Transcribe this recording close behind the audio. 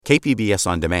KPBS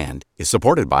On Demand is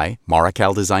supported by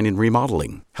Marrokal Design and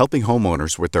Remodeling, helping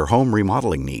homeowners with their home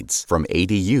remodeling needs. From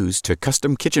ADUs to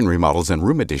custom kitchen remodels and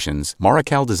room additions,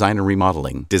 Marrokal Design and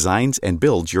Remodeling designs and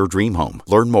builds your dream home.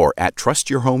 Learn more at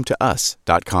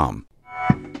trustyourhometous.com.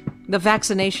 The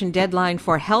vaccination deadline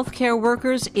for healthcare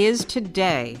workers is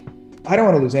today. I don't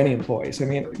want to lose any employees. I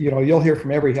mean, you'll hear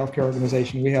from every healthcare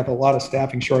organization. We have a lot of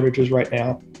staffing shortages right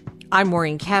now. I'm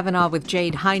Maureen Cavanaugh with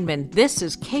Jade Hindman. This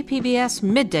is KPBS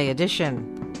Midday Edition.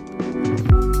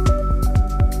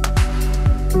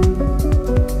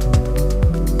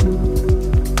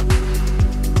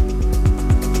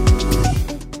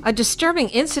 A disturbing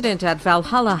incident at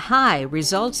Valhalla High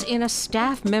results in a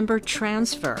staff member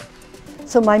transfer.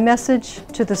 So my message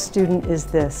to the student is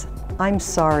this: I'm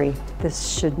sorry, this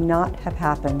should not have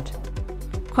happened.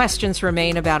 Questions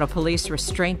remain about a police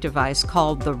restraint device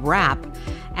called the Wrap,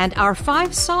 and our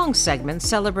 5-song segment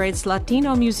celebrates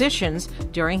Latino musicians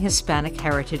during Hispanic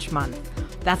Heritage Month.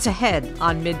 That's ahead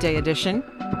on Midday Edition.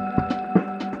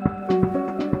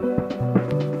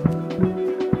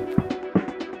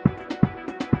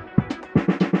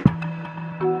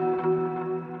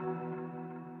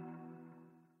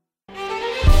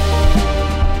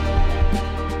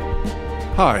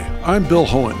 Hi, I'm Bill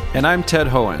Hohen. And I'm Ted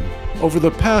Hohen. Over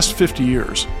the past 50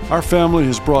 years, our family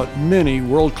has brought many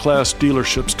world-class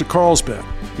dealerships to Carlsbad,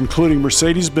 including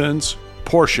Mercedes-Benz,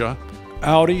 Porsche,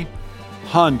 Audi,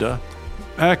 Honda,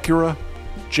 Acura,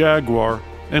 Jaguar,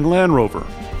 and Land Rover.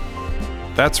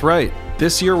 That's right.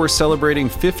 This year we're celebrating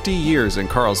 50 years in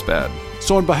Carlsbad.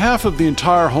 So on behalf of the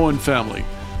entire Hohen family,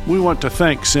 we want to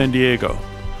thank San Diego.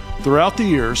 Throughout the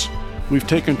years, we've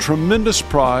taken tremendous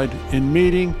pride in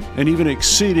meeting and even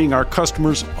exceeding our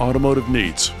customers' automotive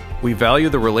needs. We value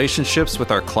the relationships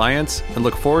with our clients and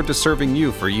look forward to serving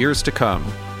you for years to come.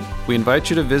 We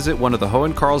invite you to visit one of the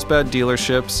Hohen Carlsbad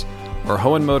dealerships or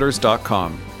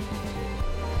hohenmotors.com.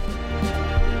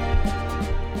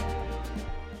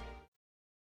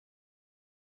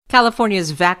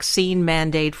 California's vaccine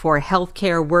mandate for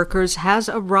healthcare workers has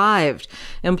arrived.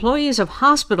 Employees of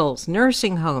hospitals,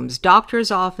 nursing homes,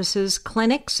 doctors' offices,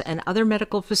 clinics, and other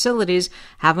medical facilities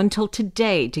have until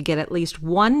today to get at least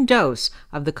one dose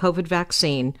of the COVID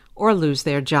vaccine or lose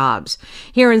their jobs.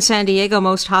 Here in San Diego,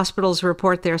 most hospitals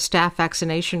report their staff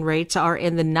vaccination rates are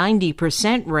in the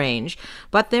 90% range,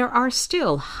 but there are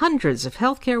still hundreds of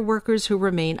healthcare workers who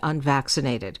remain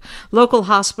unvaccinated. Local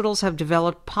hospitals have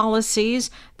developed policies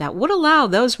that would allow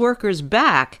those workers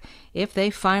back if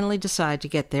they finally decide to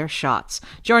get their shots.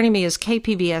 Joining me is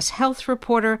KPBS health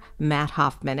reporter Matt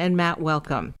Hoffman. And Matt,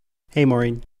 welcome. Hey,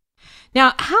 Maureen.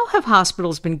 Now, how have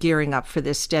hospitals been gearing up for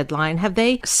this deadline? Have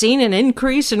they seen an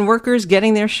increase in workers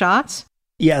getting their shots?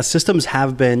 Yeah, systems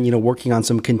have been, working on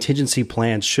some contingency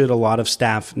plans should a lot of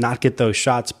staff not get those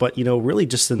shots. But, really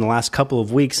just in the last couple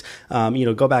of weeks,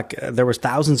 go back, there was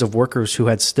thousands of workers who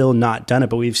had still not done it.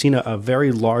 But we've seen a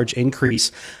very large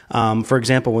increase. For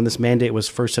example, when this mandate was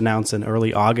first announced in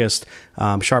early August,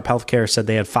 Sharp Healthcare said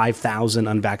they had 5,000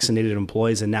 unvaccinated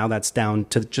employees, and now that's down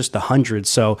to just 100.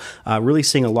 So really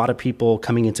seeing a lot of people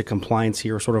coming into compliance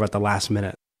here sort of at the last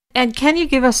minute. And can you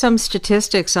give us some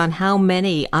statistics on how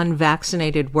many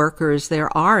unvaccinated workers there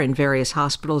are in various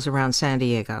hospitals around San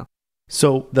Diego?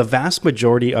 So the vast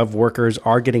majority of workers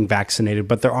are getting vaccinated,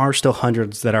 but there are still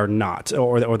hundreds that are not,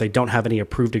 or they don't have any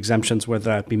approved exemptions, whether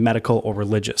that be medical or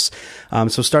religious.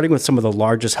 So starting with some of the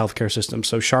largest healthcare systems.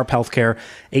 So Sharp Healthcare,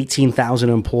 18,000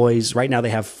 employees. Right now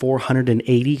they have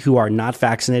 480 who are not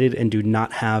vaccinated and do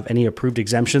not have any approved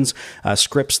exemptions.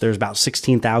 Scripps, there's about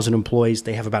 16,000 employees.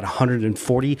 They have about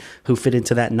 140 who fit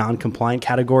into that non-compliant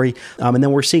category. And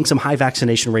then we're seeing some high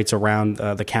vaccination rates around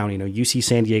the county. UC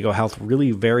San Diego Health,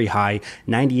 really very high.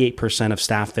 98% of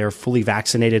staff there fully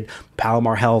vaccinated.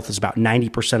 Palomar Health is about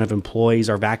 90% of employees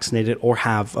are vaccinated or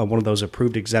have one of those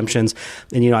approved exemptions.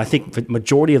 And, I think the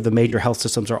majority of the major health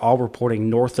systems are all reporting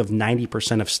north of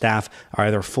 90% of staff are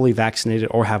either fully vaccinated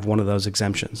or have one of those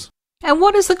exemptions. And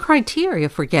what is the criteria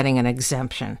for getting an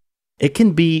exemption? It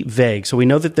can be vague. So we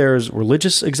know that there's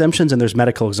religious exemptions and there's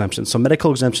medical exemptions. So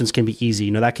medical exemptions can be easy.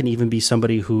 That can even be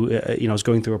somebody who, is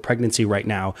going through a pregnancy right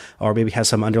now, or maybe has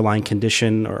some underlying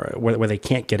condition or where they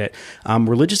can't get it.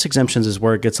 Religious exemptions is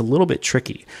where it gets a little bit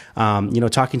tricky.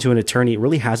 Talking to an attorney, it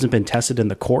really hasn't been tested in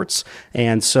the courts.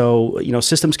 And so,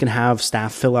 systems can have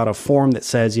staff fill out a form that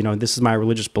says, this is my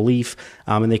religious belief,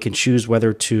 and they can choose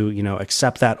whether to,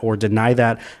 accept that or deny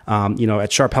that.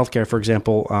 At Sharp Healthcare, for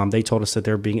example, they told us that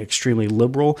they're being extremely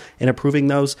liberal in approving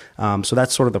those. So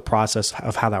that's sort of the process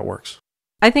of how that works.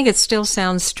 I think it still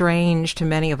sounds strange to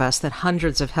many of us that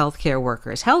hundreds of healthcare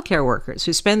workers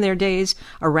who spend their days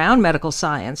around medical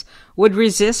science, would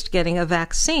resist getting a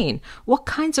vaccine. What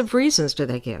kinds of reasons do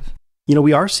they give?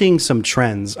 We are seeing some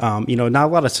trends. Not a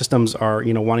lot of systems are,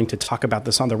 wanting to talk about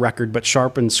this on the record, but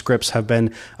Sharp and Scripps have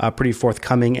been pretty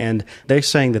forthcoming, and they're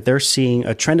saying that they're seeing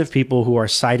a trend of people who are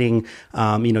citing,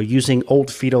 using old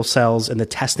fetal cells in the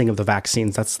testing of the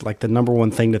vaccines. That's like the number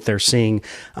one thing that they're seeing.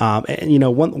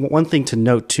 One thing to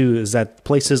note too is that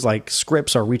places like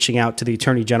Scripps are reaching out to the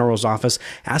Attorney General's office,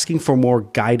 asking for more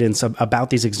guidance about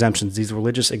these exemptions, these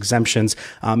religious exemptions.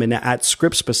 And at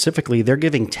Scripps specifically, they're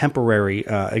giving temporary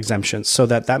exemptions. So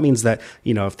that means that,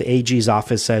 if the AG's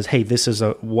office says, hey, this is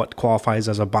what qualifies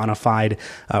as a bona fide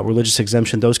religious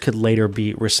exemption, those could later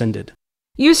be rescinded.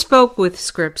 You spoke with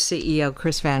Scripps CEO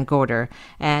Chris Van Gorder,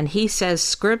 and he says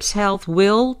Scripps Health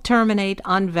will terminate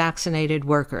unvaccinated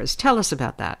workers. Tell us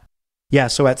about that. Yeah,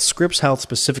 so at Scripps Health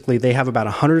specifically, they have about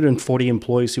 140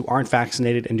 employees who aren't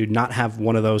vaccinated and do not have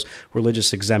one of those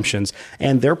religious exemptions.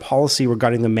 And their policy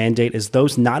regarding the mandate is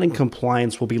those not in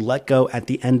compliance will be let go at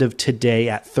the end of today,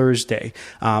 at Thursday.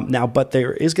 But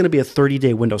there is going to be a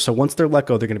 30-day window. So once they're let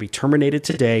go, they're going to be terminated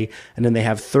today, and then they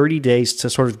have 30 days to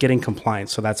sort of get in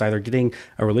compliance. So that's either getting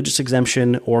a religious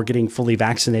exemption or getting fully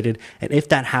vaccinated. And if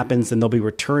that happens, then they'll be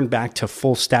returned back to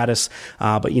full status.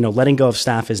 But letting go of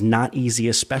staff is not easy,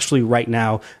 especially right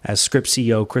now, as Scripps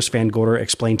CEO Chris Van Gorder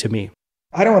explained to me.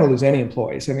 I don't want to lose any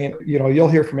employees. I mean, you'll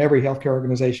hear from every healthcare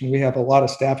organization. We have a lot of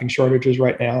staffing shortages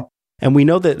right now. And we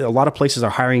know that a lot of places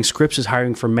are hiring. Scripps is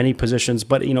hiring for many positions,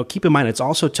 but keep in mind, it's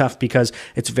also tough because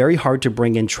it's very hard to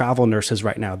bring in travel nurses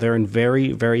right now. They're in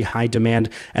very, very high demand.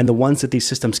 And the ones that these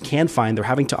systems can find, they're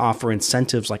having to offer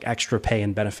incentives like extra pay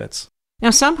and benefits. Now,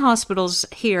 some hospitals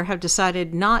here have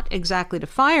decided not exactly to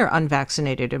fire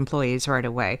unvaccinated employees right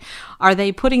away. Are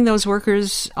they putting those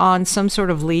workers on some sort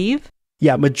of leave?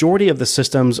 Yeah, majority of the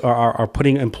systems are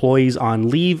putting employees on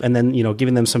leave and then,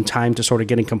 giving them some time to sort of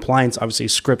get in compliance. Obviously,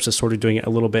 Scripps is sort of doing it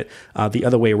a little bit the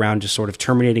other way around, just sort of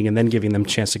terminating and then giving them a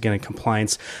chance to get in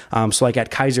compliance. So like at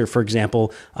Kaiser, for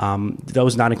example,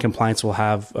 those not in compliance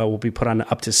will be put on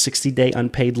up to 60-day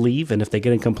unpaid leave. And if they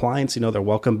get in compliance, they're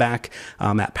welcome back.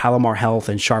 At Palomar Health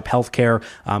and Sharp Healthcare,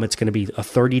 it's going to be a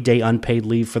 30-day unpaid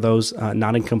leave for those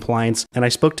not in compliance. And I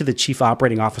spoke to the chief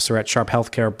operating officer at Sharp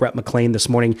Healthcare, Brett McLean, this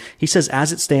morning. He says,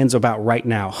 as it stands about right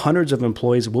now, hundreds of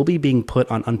employees will be being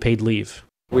put on unpaid leave.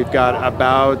 We've got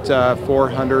about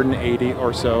 480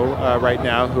 or so right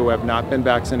now who have not been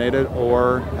vaccinated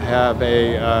or have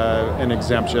an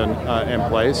exemption in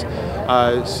place.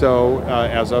 So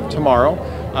as of tomorrow,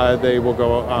 they will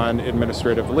go on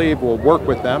administrative leave. We'll work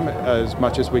with them as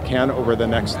much as we can over the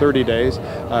next 30 days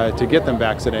to get them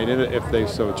vaccinated if they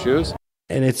so choose.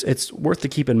 And it's worth to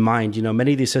keep in mind,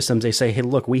 many of these systems, they say, hey,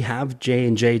 look, we have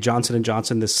J&J, Johnson &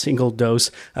 Johnson, the single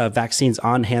dose vaccines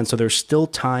on hand. So there's still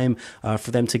time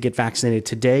for them to get vaccinated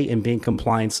today and be in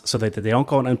compliance so that they don't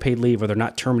go on unpaid leave or they're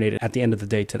not terminated at the end of the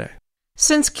day today.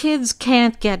 Since kids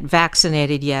can't get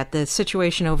vaccinated yet, the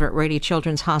situation over at Rady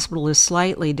Children's Hospital is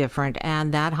slightly different,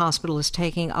 and that hospital is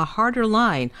taking a harder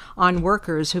line on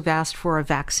workers who've asked for a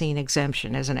vaccine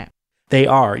exemption, isn't it? They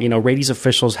are. Rady's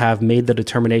officials have made the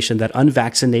determination that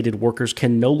unvaccinated workers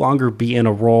can no longer be in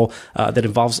a role that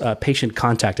involves patient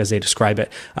contact, as they describe it.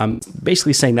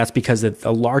 Basically saying that's because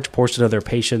a large portion of their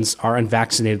patients are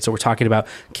unvaccinated. So we're talking about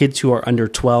kids who are under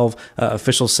 12.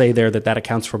 Officials say there that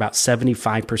accounts for about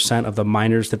 75% of the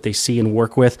minors that they see and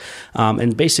work with.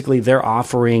 And basically, they're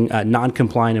offering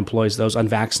non-compliant employees, those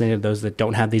unvaccinated, those that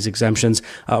don't have these exemptions,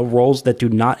 roles that do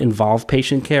not involve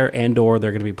patient care, and or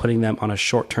they're going to be putting them on a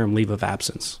short-term leave of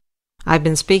absence. I've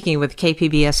been speaking with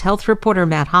KPBS health reporter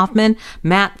Matt Hoffman.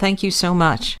 Matt, thank you so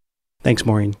much. Thanks,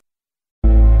 Maureen.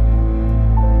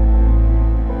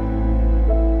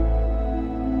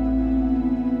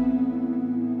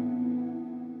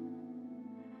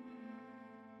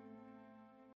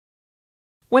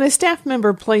 When a staff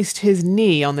member placed his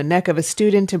knee on the neck of a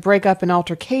student to break up an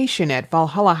altercation at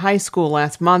Valhalla High School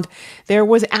last month, there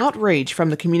was outrage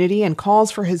from the community and calls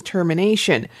for his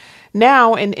termination.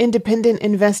 Now, an independent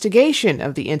investigation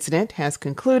of the incident has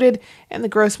concluded, and the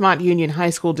Grossmont Union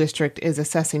High School District is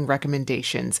assessing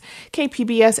recommendations.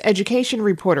 KPBS education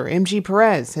reporter MG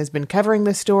Perez has been covering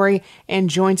this story and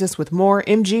joins us with more.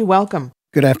 MG, welcome.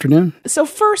 Good afternoon. So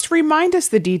first, remind us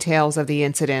the details of the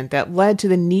incident that led to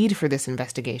the need for this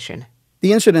investigation.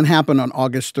 The incident happened on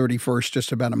August 31st,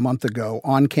 just about a month ago,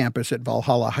 on campus at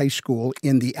Valhalla High School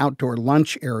in the outdoor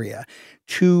lunch area.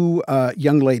 Two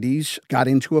young ladies got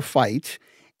into a fight,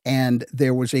 and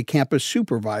there was a campus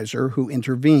supervisor who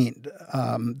intervened.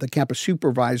 The campus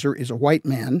supervisor is a white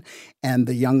man, and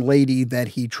the young lady that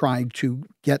he tried to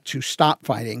get to stop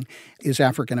fighting is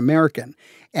African American.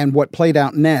 And what played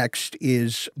out next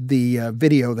is the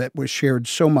video that was shared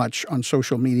so much on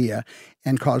social media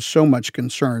and caused so much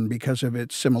concern because of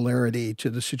its similarity to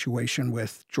the situation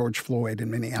with George Floyd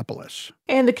in Minneapolis.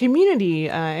 And the community,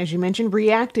 as you mentioned,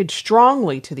 reacted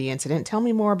strongly to the incident. Tell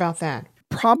me more about that.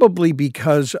 Probably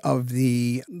because of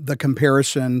the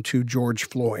comparison to George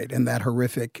Floyd and that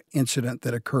horrific incident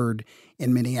that occurred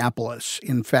in Minneapolis.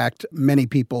 In fact, many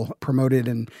people promoted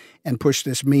and pushed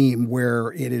this meme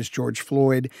where it is George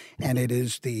Floyd and it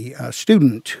is the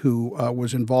student who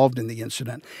was involved in the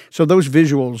incident. So those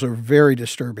visuals are very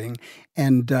disturbing,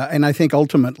 and I think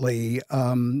ultimately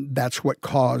that's what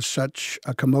caused such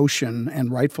a commotion, and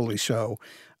rightfully so,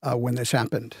 when this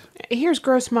happened. Here's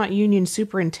Grossmont Union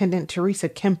Superintendent Teresa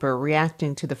Kemper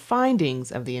reacting to the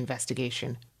findings of the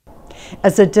investigation.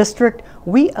 As a district,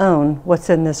 we own what's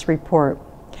in this report.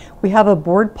 We have a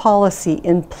board policy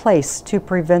in place to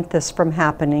prevent this from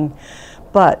happening,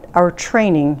 but our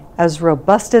training, as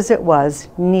robust as it was,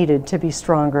 needed to be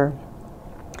stronger.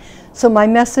 So my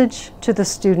message to the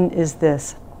student is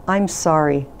this: I'm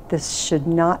sorry, this should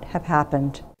not have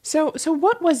happened. So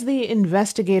what was the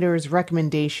investigator's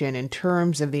recommendation in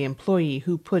terms of the employee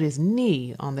who put his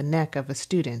knee on the neck of a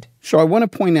student? So I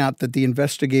want to point out that the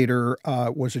investigator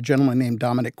was a gentleman named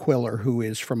Dominic Quiller, who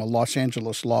is from a Los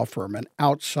Angeles law firm, an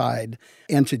outside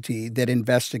entity that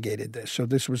investigated this. So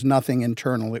this was nothing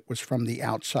internal. It was from the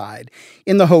outside,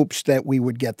 in the hopes that we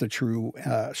would get the true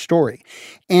story.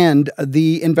 And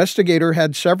the investigator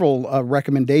had several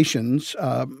recommendations.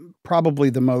 Probably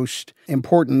the most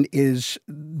important is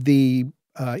the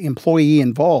employee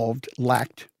involved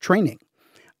lacked training.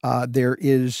 There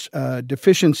is a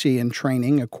deficiency in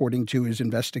training, according to his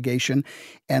investigation,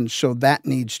 and so that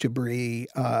needs to be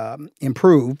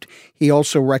improved. He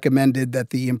also recommended that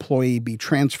the employee be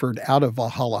transferred out of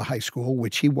Valhalla High School,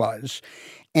 which he was.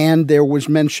 And there was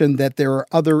mention that there are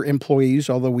other employees,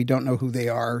 although we don't know who they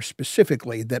are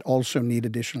specifically, that also need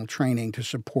additional training to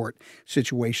support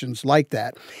situations like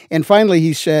that. And finally,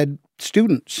 he said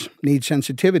students need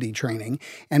sensitivity training,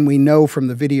 and we know from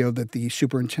the video that the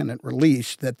superintendent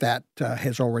released that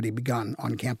has already begun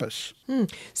on campus.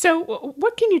 So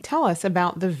what can you tell us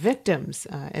about the victims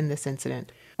in this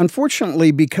incident?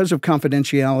 Unfortunately, because of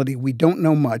confidentiality, we don't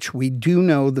know much. We do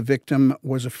know the victim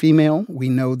was a female. We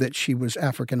know that she was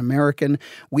African American.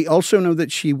 We also know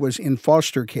that she was in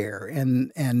foster care,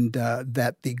 and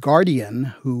that the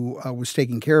guardian who was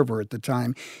taking care of her at the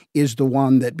time is the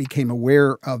one that became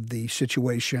aware of the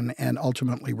situation and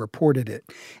ultimately reported it.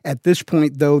 At this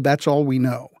point, though, that's all we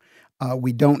know.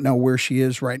 We don't know where she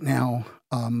is right now,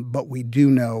 but we do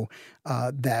know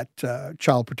that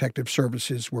Child Protective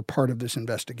Services were part of this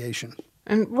investigation.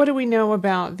 And what do we know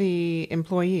about the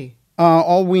employee?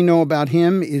 All we know about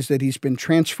him is that he's been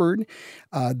transferred.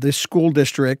 The school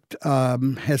district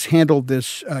has handled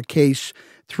this case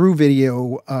through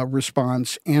video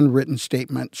response and written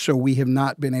statement, so we have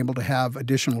not been able to have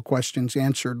additional questions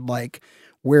answered, like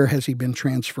where has he been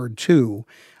transferred to?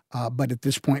 But at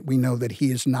this point, we know that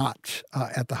he is not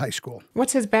at the high school.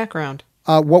 What's his background?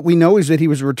 What we know is that he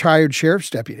was a retired sheriff's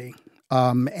deputy,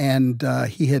 and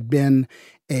he had been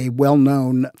a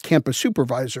well-known campus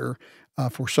supervisor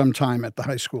for some time at the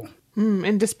high school.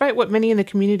 And despite what many in the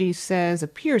community says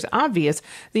appears obvious,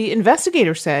 the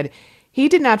investigator said he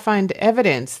did not find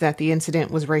evidence that the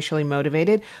incident was racially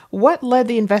motivated. What led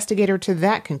the investigator to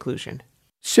that conclusion?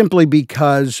 Simply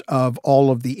because of all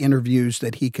of the interviews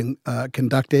that he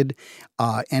conducted.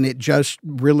 And it just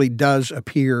really does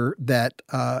appear that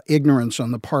ignorance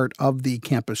on the part of the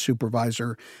campus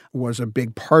supervisor was a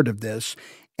big part of this.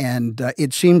 And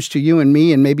it seems to you and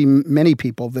me and maybe many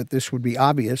people that this would be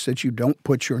obvious, that you don't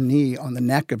put your knee on the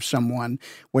neck of someone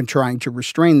when trying to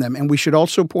restrain them. And we should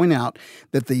also point out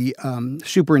that the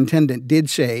superintendent did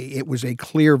say it was a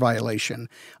clear violation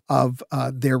of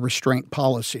their restraint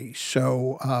policy.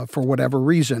 So for whatever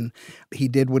reason, he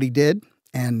did what he did,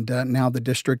 and now the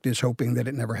district is hoping that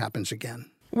it never happens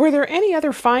again. Were there any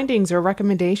other findings or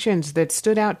recommendations that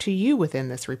stood out to you within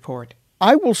this report?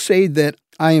 I will say that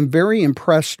I am very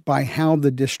impressed by how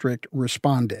the district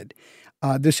responded.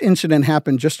 This incident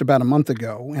happened just about a month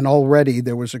ago, and already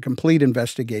there was a complete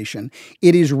investigation.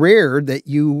 It is rare that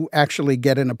you actually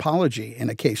get an apology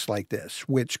in a case like this,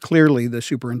 which clearly the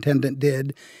superintendent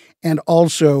did, and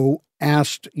also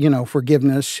asked,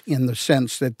 forgiveness in the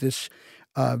sense that this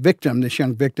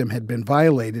young victim, had been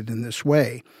violated in this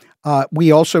way.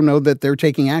 We also know that they're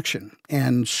taking action,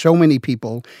 and so many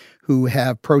people who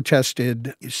have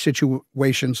protested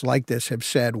situations like this have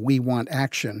said, we want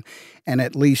action. And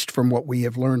at least from what we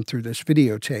have learned through this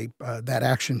videotape, that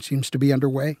action seems to be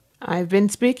underway. I've been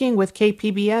speaking with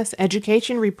KPBS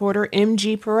education reporter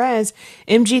MG Perez.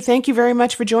 MG, thank you very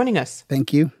much for joining us.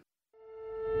 Thank you.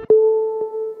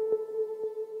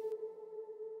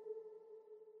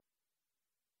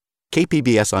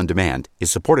 KPBS On Demand is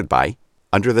supported by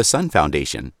Under the Sun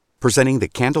Foundation, presenting the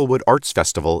Candlewood Arts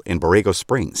Festival in Borrego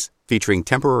Springs, featuring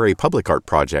temporary public art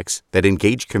projects that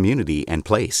engage community and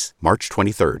place. March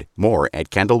 23rd. More at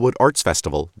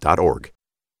candlewoodartsfestival.org.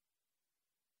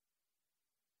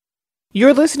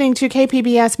 You're listening to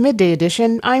KPBS Midday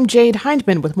Edition. I'm Jade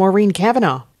Hindman with Maureen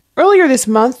Cavanaugh. Earlier this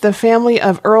month, the family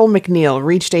of Earl McNeil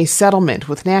reached a settlement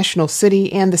with National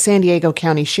City and the San Diego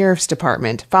County Sheriff's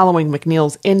Department following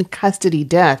McNeil's in-custody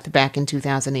death back in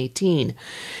 2018.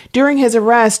 During his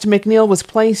arrest, McNeil was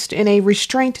placed in a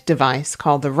restraint device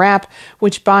called the wrap,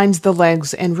 which binds the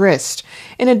legs and wrist.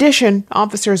 In addition,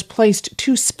 officers placed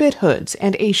 2 spit hoods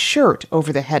and a shirt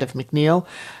over the head of McNeil,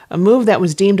 a move that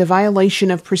was deemed a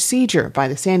violation of procedure by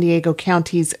the San Diego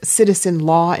County's Citizen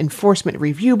Law Enforcement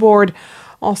Review Board,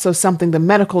 also something the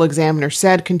medical examiner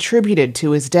said contributed to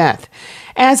his death.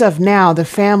 As of now, the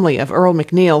family of Earl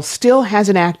McNeil still has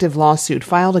an active lawsuit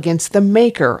filed against the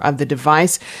maker of the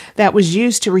device that was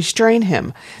used to restrain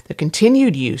him. The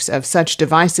continued use of such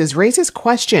devices raises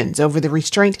questions over the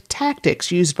restraint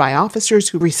tactics used by officers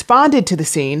who responded to the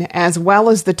scene, as well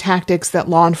as the tactics that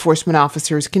law enforcement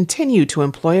officers continue to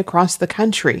employ across the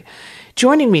country.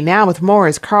 Joining me now with more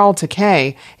is Carl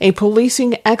Takei, a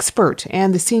policing expert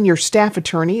and the senior staff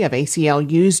attorney of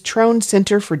ACLU's Trone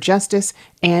Center for Justice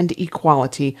and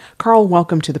Equality. Carl,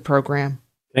 welcome to the program.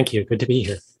 Thank you. Good to be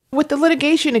here. With the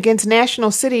litigation against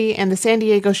National City and the San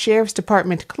Diego Sheriff's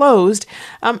Department closed,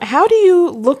 how do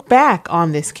you look back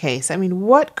on this case? I mean,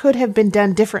 what could have been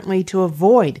done differently to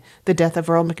avoid the death of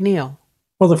Earl McNeil?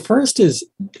 Well, the first is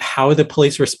how the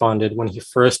police responded when he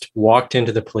first walked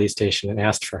into the police station and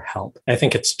asked for help. I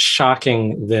think it's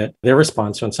shocking that their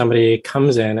response when somebody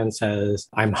comes in and says,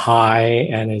 I'm high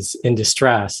and is in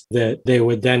distress, that they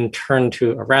would then turn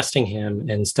to arresting him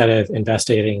instead of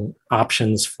investigating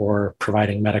options for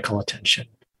providing medical attention.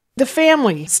 The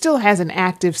family still has an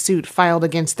active suit filed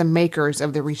against the makers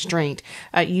of the restraint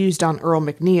used on Earl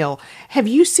McNeil. Have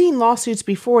you seen lawsuits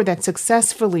before that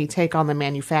successfully take on the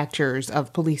manufacturers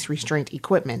of police restraint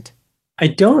equipment? I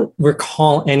don't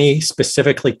recall any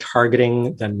specifically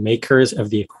targeting the makers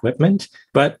of the equipment,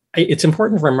 but it's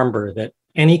important to remember that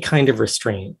any kind of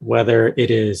restraint, whether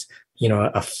it is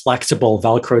a flexible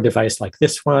Velcro device like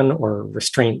this one or a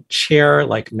restraint chair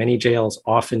like many jails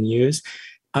often use,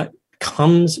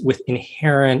 comes with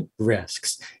inherent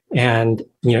risks. And,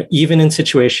 even in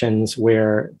situations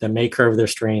where the maker of the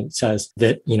restraint says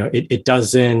that, it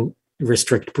doesn't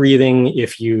restrict breathing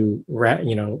if you,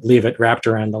 leave it wrapped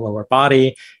around the lower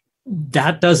body,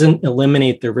 that doesn't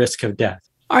eliminate the risk of death.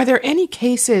 Are there any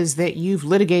cases that you've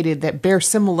litigated that bear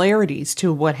similarities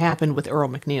to what happened with Earl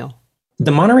McNeil?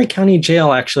 The Monterey County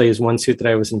Jail actually is one suit that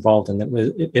I was involved in.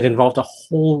 It involved a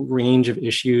whole range of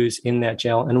issues in that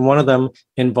jail. And one of them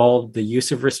involved the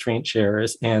use of restraint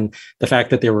chairs and the fact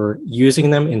that they were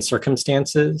using them in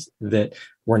circumstances that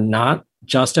were not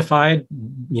justified,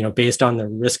 based on the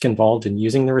risk involved in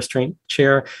using the restraint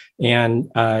chair. And,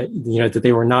 that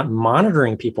they were not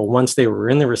monitoring people once they were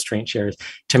in the restraint chairs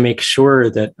to make sure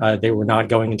that they were not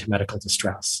going into medical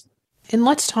distress. And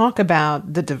let's talk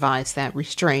about the device, that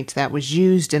restraint that was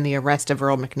used in the arrest of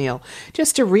Earl McNeil.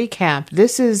 Just to recap,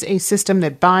 this is a system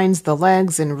that binds the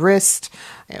legs and wrist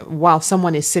while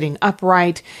someone is sitting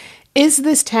upright. Is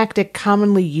this tactic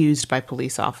commonly used by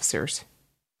police officers?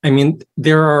 I mean,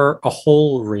 there are a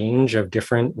whole range of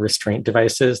different restraint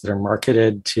devices that are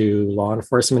marketed to law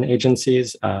enforcement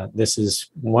agencies. This is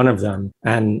one of them.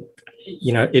 And,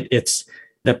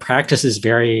 the practices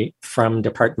vary from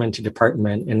department to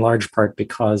department, in large part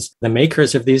because the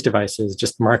makers of these devices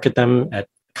just market them at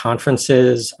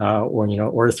conferences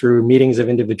or through meetings of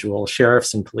individual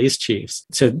sheriffs and police chiefs.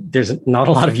 So there's not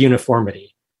a lot of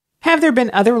uniformity. Have there been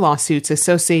other lawsuits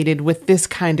associated with this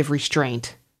kind of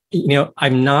restraint?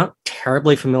 I'm not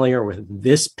terribly familiar with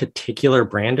this particular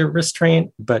brand of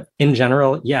restraint, but in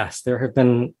general, yes, there have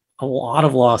been a lot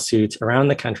of lawsuits around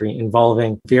the country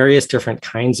involving various different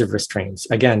kinds of restraints.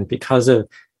 Again, because of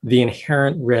the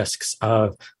inherent risks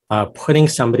of putting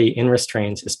somebody in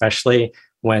restraints, especially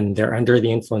when they're under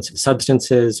the influence of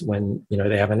substances, when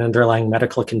they have an underlying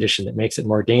medical condition that makes it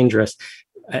more dangerous.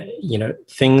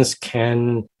 Things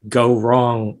can go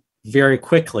wrong very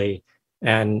quickly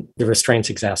and the restraints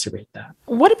exacerbate that.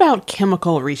 What about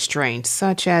chemical restraints,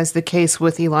 such as the case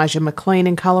with Elijah McClain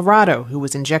in Colorado, who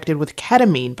was injected with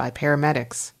ketamine by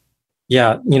paramedics?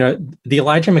 Yeah, the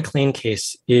Elijah McClain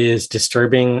case is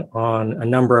disturbing on a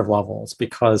number of levels,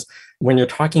 because when you're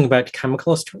talking about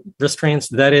chemical restraints,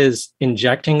 that is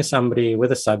injecting somebody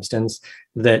with a substance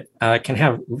that can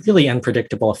have really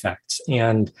unpredictable effects.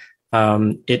 And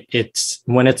it's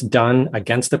when it's done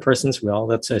against the person's will,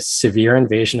 that's a severe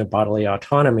invasion of bodily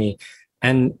autonomy,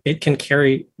 and it can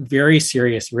carry very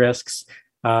serious risks.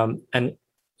 And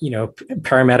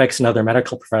paramedics and other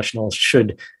medical professionals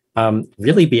should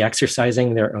really be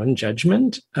exercising their own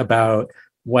judgment about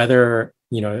whether,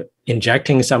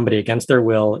 injecting somebody against their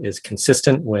will is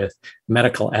consistent with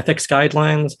medical ethics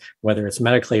guidelines, whether it's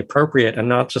medically appropriate, and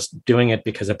not just doing it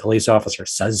because a police officer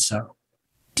says so.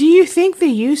 Do you think the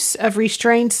use of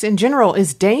restraints in general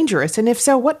is dangerous? And if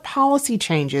so, what policy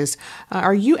changes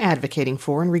are you advocating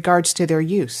for in regards to their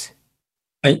use?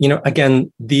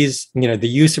 Again, the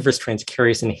use of restraints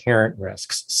carries inherent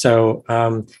risks. So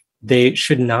they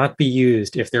should not be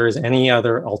used if there is any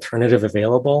other alternative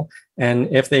available. And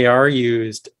if they are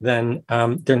used, then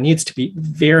there needs to be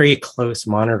very close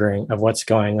monitoring of what's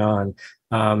going on.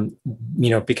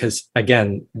 Because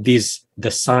again,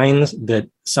 the signs that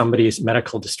somebody's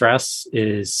medical distress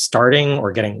is starting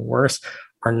or getting worse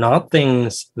are not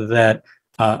things that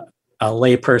a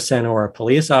layperson or a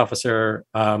police officer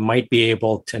might be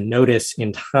able to notice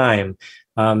in time.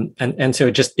 And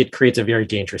so it creates a very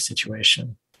dangerous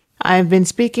situation. I've been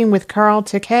speaking with Carl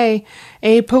Takei,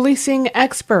 a policing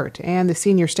expert and the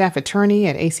senior staff attorney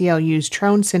at ACLU's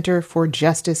Trone Center for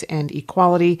Justice and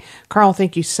Equality. Carl,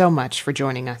 thank you so much for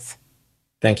joining us.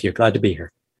 Thank you. Glad to be here.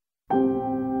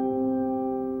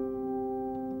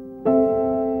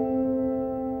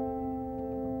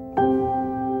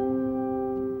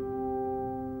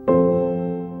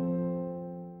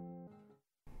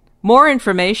 More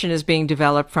information is being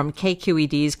developed from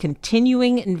KQED's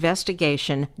continuing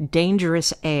investigation,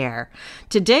 Dangerous Air.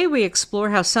 Today we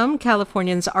explore how some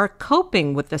Californians are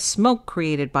coping with the smoke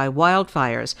created by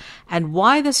wildfires and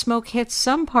why the smoke hits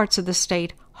some parts of the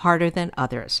state harder than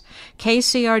others.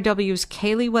 KCRW's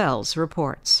Kaylee Wells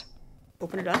reports.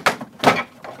 Open it up.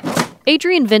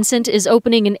 Adrienne Vincent is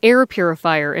opening an air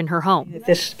purifier in her home.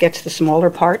 This gets the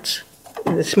smaller parts,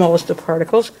 the smallest of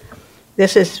particles.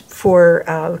 This is for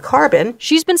carbon.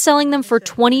 She's been selling them for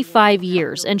 25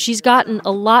 years, and she's gotten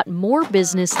a lot more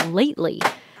business lately.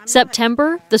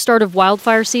 September, the start of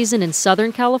wildfire season in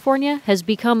Southern California, has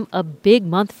become a big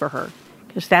month for her.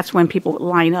 Because that's when people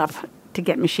line up to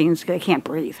get machines. They can't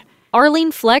breathe.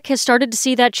 Arlene Fleck has started to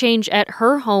see that change at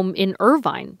her home in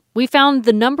Irvine. We found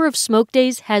the number of smoke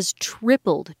days has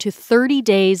tripled to 30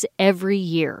 days every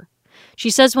year. She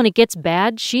says when it gets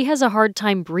bad, she has a hard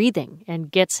time breathing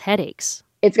and gets headaches.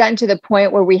 It's gotten to the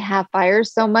point where we have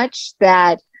fires so much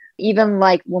that even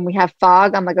like when we have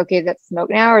fog, I'm like, okay, is that smoke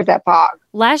now or is that fog?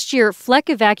 Last year, Fleck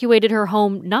evacuated her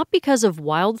home not because of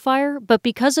wildfire, but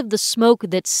because of the smoke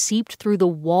that seeped through the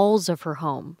walls of her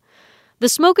home. The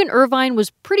smoke in Irvine was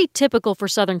pretty typical for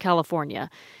Southern California.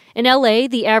 In LA,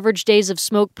 the average days of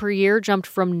smoke per year jumped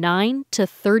from 9 to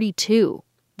 32.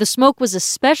 The smoke was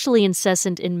especially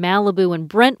incessant in Malibu and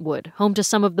Brentwood, home to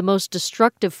some of the most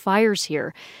destructive fires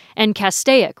here, and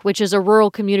Castaic, which is a rural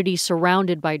community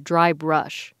surrounded by dry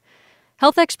brush.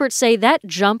 Health experts say that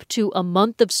jump to a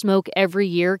month of smoke every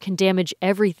year can damage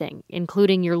everything,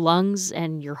 including your lungs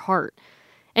and your heart.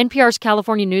 NPR's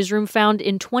California newsroom found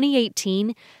in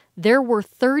 2018, there were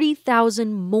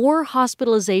 30,000 more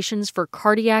hospitalizations for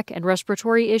cardiac and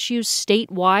respiratory issues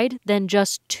statewide than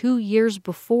just 2 years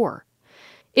before.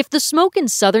 If the smoke in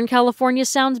Southern California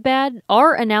sounds bad,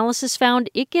 our analysis found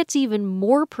it gets even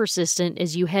more persistent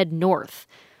as you head north.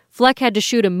 Fleck had to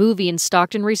shoot a movie in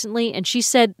Stockton recently, and she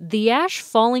said the ash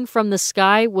falling from the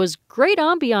sky was great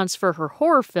ambiance for her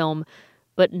horror film,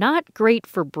 but not great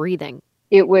for breathing.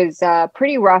 It was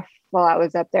pretty rough while I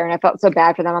was up there, and I felt so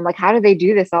bad for them. I'm like, how do they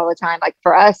do this all the time? Like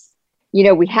for us, we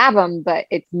have them, but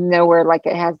it's nowhere like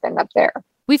it has been up there.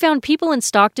 We found people in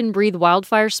Stockton breathe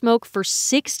wildfire smoke for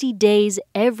 60 days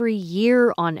every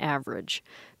year on average.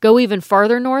 Go even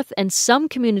farther north, and some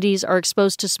communities are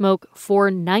exposed to smoke for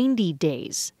 90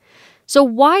 days. So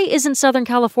why isn't Southern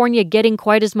California getting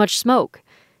quite as much smoke?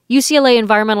 UCLA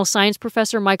environmental science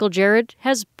professor Michael Jared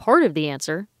has part of the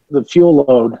answer. The fuel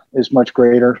load is much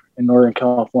greater in Northern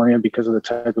California because of the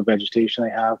type of vegetation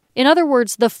they have. In other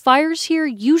words, the fires here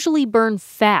usually burn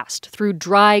fast through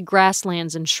dry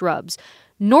grasslands and shrubs.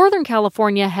 Northern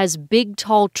California has big,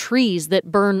 tall trees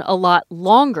that burn a lot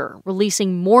longer,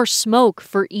 releasing more smoke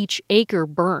for each acre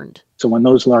burned. So when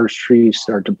those large trees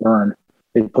start to burn,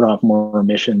 they put off more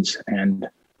emissions. And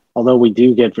although we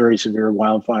do get very severe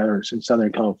wildfires in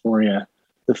Southern California,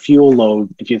 the fuel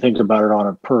load, if you think about it on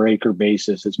a per acre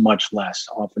basis, is much less.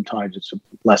 Oftentimes it's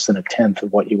less than a tenth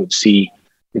of what you would see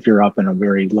if you're up in a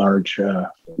very large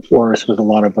forest with a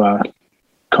lot of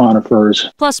conifers.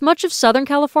 Plus, much of Southern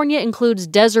California includes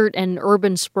desert and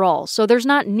urban sprawl, so there's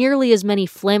not nearly as many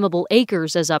flammable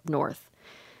acres as up north.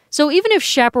 So even if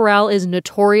Chaparral is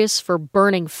notorious for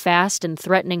burning fast and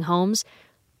threatening homes,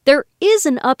 there is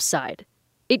an upside.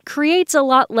 It creates a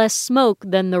lot less smoke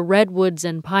than the redwoods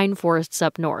and pine forests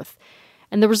up north.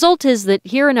 And the result is that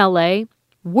here in LA,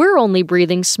 we're only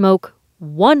breathing smoke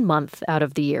 1 month out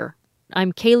of the year.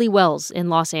 I'm Kaylee Wells in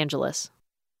Los Angeles.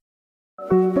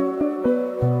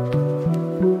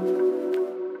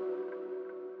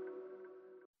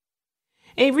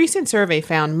 A recent survey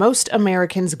found most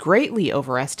Americans greatly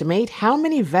overestimate how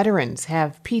many veterans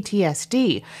have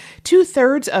PTSD.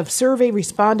 2/3 of survey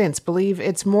respondents believe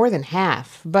it's more than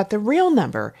half, but the real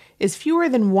number is fewer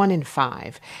than 1 in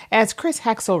 5. As Chris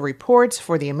Hexel reports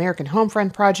for the American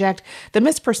Homefront Project, the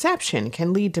misperception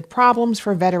can lead to problems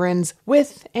for veterans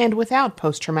with and without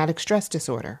post-traumatic stress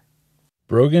disorder.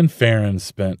 Brogan Farron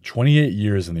spent 28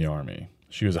 years in the Army.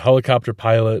 She was a helicopter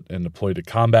pilot and deployed to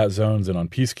combat zones and on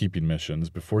peacekeeping missions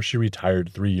before she retired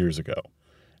 3 years ago.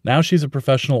 Now she's a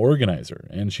professional organizer,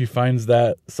 and she finds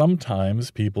that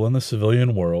sometimes people in the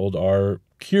civilian world are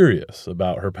curious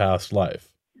about her past life.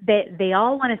 They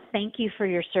all want to thank you for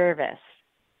your service,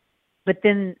 but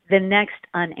then the next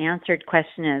unanswered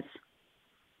question is,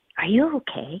 are you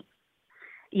okay?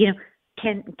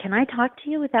 Can I talk to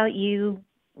you without you,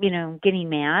 getting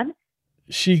mad?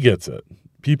 She gets it.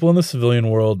 People in the civilian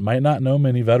world might not know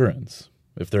many veterans.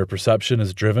 If their perception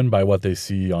is driven by what they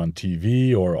see on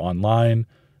TV or online,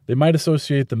 they might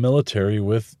associate the military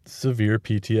with severe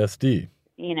PTSD.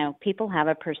 People have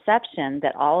a perception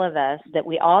that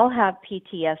we all have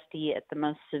PTSD at the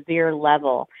most severe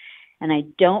level. And I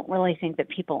don't really think that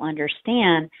people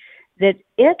understand that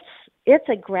it's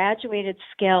a graduated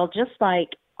scale, just like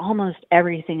almost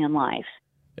everything in life.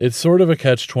 It's sort of a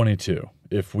catch-22.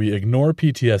 If we ignore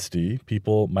PTSD,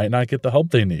 people might not get the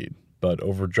help they need, but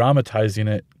over-dramatizing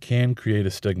it can create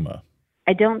a stigma.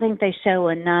 I don't think they show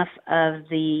enough of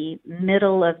the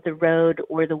middle of the road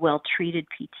or the well-treated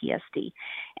PTSD.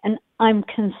 And I'm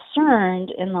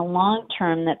concerned in the long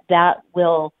term that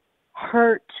will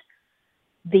hurt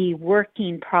the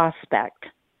working prospect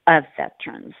of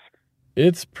veterans.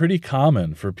 It's pretty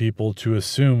common for people to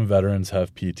assume veterans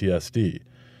have PTSD.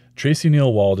 Tracy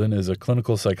Neal Walden is a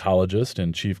clinical psychologist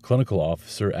and chief clinical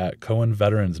officer at Cohen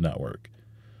Veterans Network.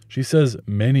 She says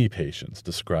many patients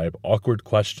describe awkward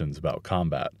questions about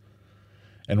combat.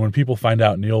 And when people find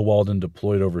out Neal Walden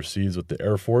deployed overseas with the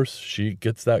Air Force, she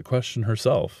gets that question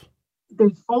herself.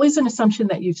 There's always an assumption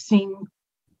that you've seen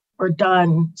or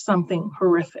done something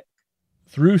horrific.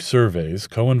 Through surveys,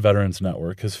 Cohen Veterans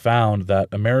Network has found that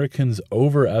Americans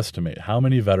overestimate how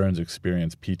many veterans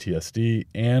experience PTSD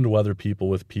and whether people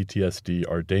with PTSD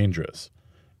are dangerous.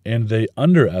 And they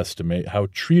underestimate how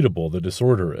treatable the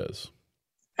disorder is.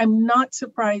 I'm not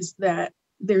surprised that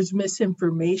there's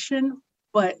misinformation,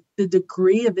 but the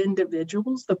degree of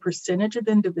individuals, the percentage of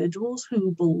individuals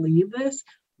who believe this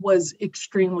was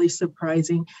extremely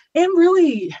surprising and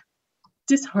really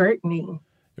disheartening.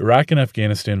 Iraq and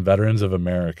Afghanistan Veterans of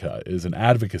America is an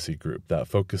advocacy group that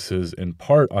focuses in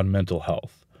part on mental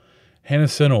health. Hannah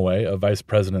Sinoway, a vice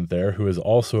president there who is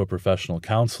also a professional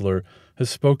counselor,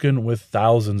 has spoken with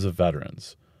thousands of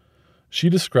veterans. She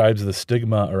describes the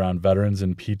stigma around veterans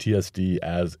and PTSD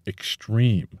as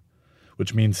extreme,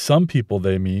 which means some people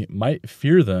they meet might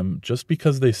fear them just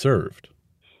because they served.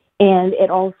 And it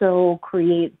also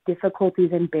creates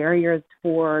difficulties and barriers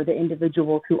for the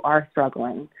individuals who are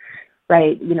struggling.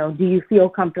 Right? Do you feel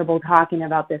comfortable talking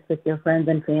about this with your friends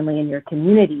and family in your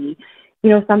community?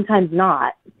 Sometimes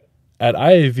not. At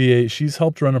IAVA, she's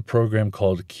helped run a program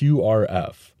called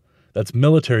QRF. That's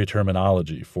military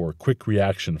terminology for Quick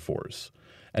Reaction Force.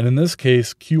 And in this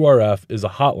case, QRF is a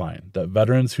hotline that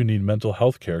veterans who need mental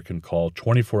health care can call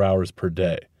 24 hours per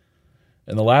day.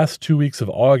 In the last 2 weeks of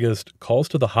August, calls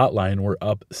to the hotline were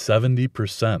up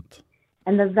 70%.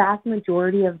 And the vast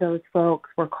majority of those folks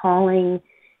were calling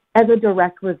as a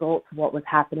direct result of what was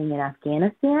happening in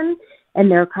Afghanistan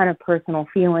and their kind of personal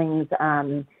feelings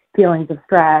of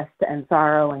stress and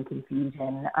sorrow and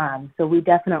confusion. So we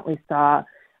definitely saw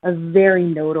a very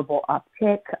notable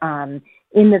uptick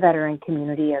in the veteran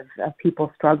community of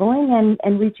people struggling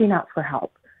and reaching out for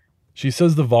help. She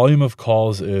says the volume of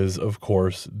calls is, of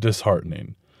course,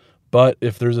 disheartening. But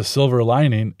if there's a silver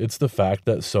lining, it's the fact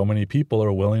that so many people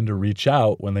are willing to reach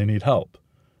out when they need help.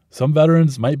 Some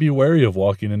veterans might be wary of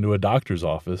walking into a doctor's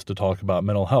office to talk about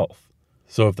mental health.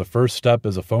 So if the first step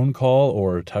is a phone call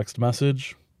or a text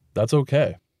message, that's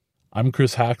okay. I'm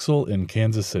Chris Haxel in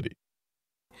Kansas City.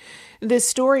 This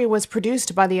story was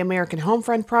produced by the American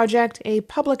Homefront Project, a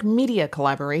public media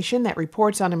collaboration that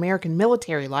reports on American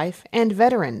military life and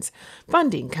veterans.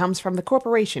 Funding comes from the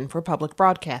Corporation for Public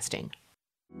Broadcasting.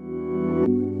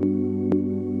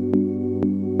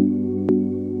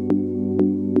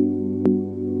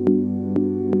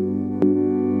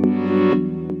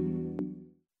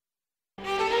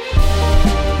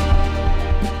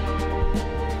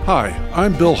 Hi,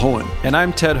 I'm Bill Hohen. And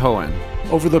I'm Ted Hohen.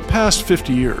 Over the past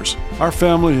 50 years, our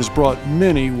family has brought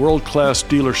many world-class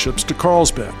dealerships to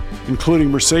Carlsbad, including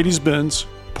Mercedes-Benz,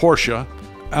 Porsche,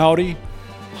 Audi,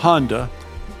 Honda,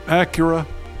 Acura,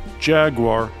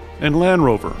 Jaguar, and Land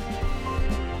Rover.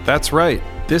 That's right.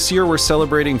 This year we're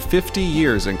celebrating 50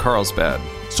 years in Carlsbad.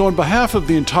 So on behalf of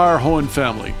the entire Hohen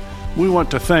family, we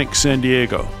want to thank San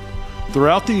Diego.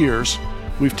 Throughout the years,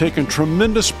 we've taken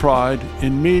tremendous pride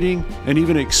in meeting and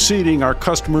even exceeding our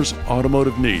customers'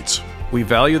 automotive needs. We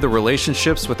value the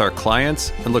relationships with our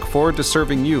clients and look forward to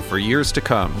serving you for years to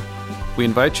come. We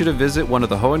invite you to visit one of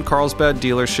the Hohen Carlsbad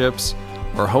dealerships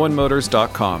or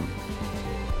hohenmotors.com.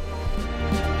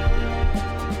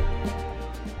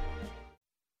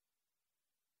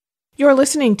 You're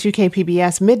listening to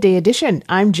KPBS Midday Edition.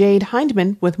 I'm Jade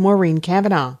Hindman with Maureen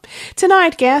Cavanaugh.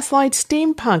 Tonight, Gaslight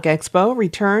Steampunk Expo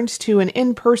returns to an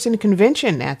in-person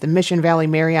convention at the Mission Valley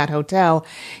Marriott Hotel.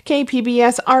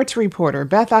 KPBS arts reporter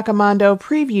Beth Accomando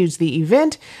previews the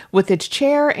event with its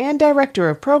chair and director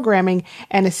of programming,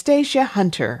 Anastasia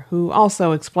Hunter, who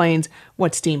also explains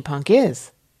what steampunk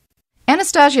is.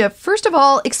 Anastasia, first of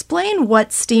all, explain what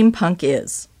steampunk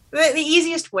is. The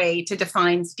easiest way to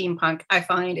define steampunk, I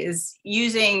find, is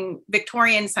using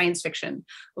Victorian science fiction.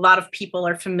 A lot of people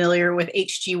are familiar with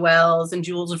H.G. Wells and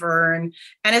Jules Verne.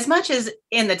 And as much as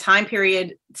in the time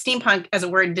period, steampunk as a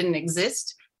word didn't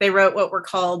exist, they wrote what were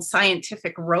called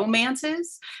scientific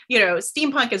romances. You know,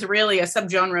 steampunk is really a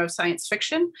subgenre of science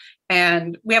fiction.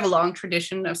 And we have a long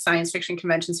tradition of science fiction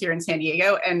conventions here in San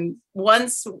Diego. And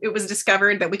once it was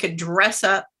discovered that we could dress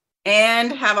up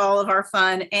and have all of our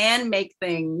fun and make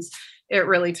things, it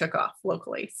really took off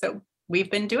locally. So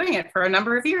we've been doing it for a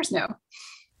number of years now.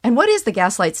 And what is the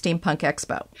Gaslight Steampunk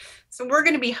Expo? So we're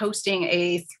going to be hosting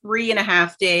a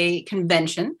 3.5-day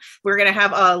convention. We're going to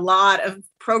have a lot of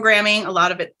programming, a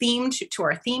lot of it themed to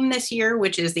our theme this year,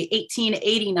 which is the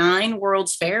 1889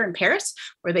 World's Fair in Paris,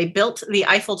 where they built the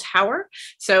Eiffel Tower.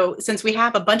 So since we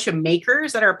have a bunch of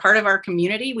makers that are part of our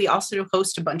community, we also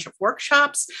host a bunch of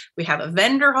workshops. We have a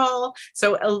vendor hall.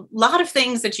 So a lot of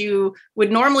things that you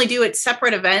would normally do at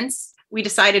separate events, we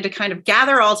decided to kind of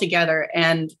gather all together,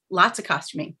 and lots of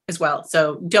costuming as well.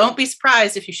 So don't be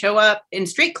surprised if you show up in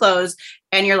street clothes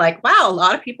and you're like, wow, a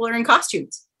lot of people are in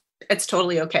costumes. It's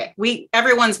totally okay.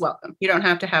 Everyone's welcome. You don't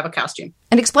have to have a costume.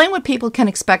 And explain what people can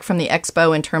expect from the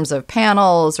expo in terms of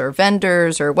panels or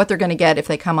vendors or what they're going to get if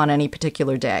they come on any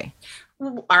particular day.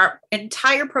 Our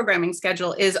entire programming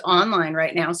schedule is online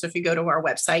right now. So if you go to our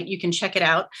website, you can check it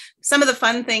out. Some of the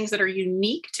fun things that are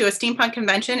unique to a steampunk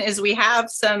convention is we have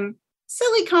some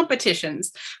silly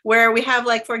competitions where we have,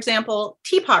 like, for example,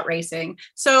 teapot racing.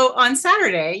 So on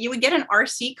Saturday, you would get an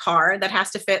RC car that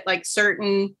has to fit like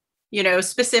certain,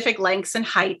 specific lengths and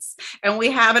heights. And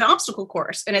we have an obstacle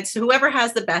course, and it's whoever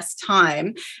has the best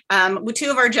time. With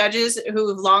two of our judges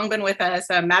who've long been with us,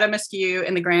 Madame Askew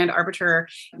and the Grand Arbiter,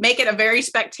 make it a very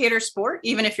spectator sport,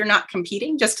 even if you're not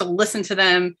competing, just to listen to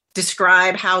them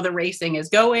describe how the racing is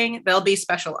going. There'll be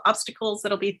special obstacles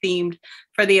that'll be themed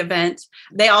for the event.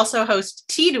 They also host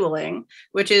tea dueling,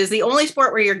 which is the only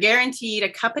sport where you're guaranteed a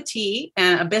cup of tea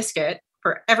and a biscuit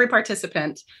for every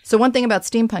participant. So one thing about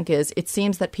steampunk is it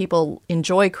seems that people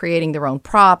enjoy creating their own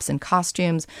props and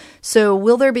costumes. So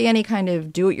will there be any kind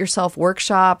of do-it-yourself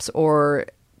workshops or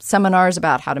seminars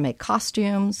about how to make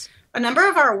costumes? A number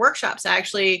of our workshops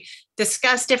actually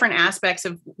discuss different aspects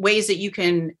of ways that you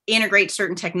can integrate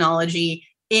certain technology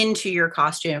into your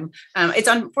costume. It's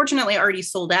unfortunately already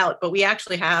sold out, but we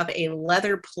actually have a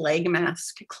leather plague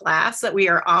mask class that we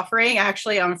are offering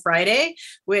actually on Friday,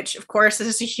 which of course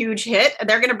is a huge hit.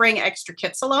 They're going to bring extra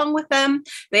kits along with them.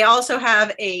 They also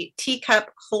have a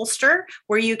teacup holster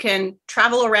where you can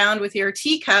travel around with your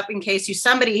teacup in case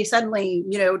somebody suddenly,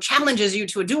 challenges you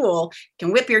to a duel, you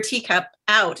can whip your teacup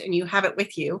out and you have it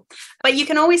with you. But you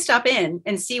can always stop in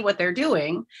and see what they're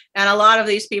doing. And a lot of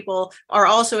these people are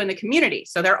also in the community,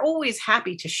 so they're always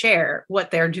happy to share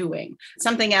what they're doing.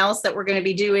 Something else that we're going to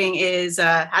be doing is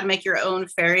how to make your own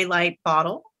fairy light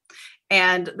bottle.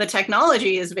 And the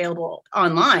technology is available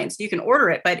online, so you can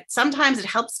order it. But sometimes it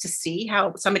helps to see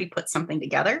how somebody puts something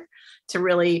together to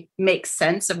really make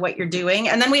sense of what you're doing.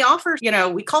 And then we offer,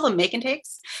 we call them make and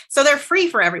takes. So they're free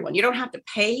for everyone. You don't have to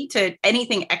pay to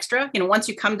anything extra. Once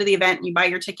you come to the event and you buy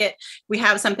your ticket, we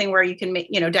have something where you can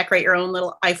make, decorate your own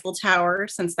little Eiffel Tower,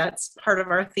 since that's part of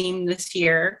our theme this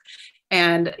year.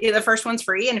 And the first one's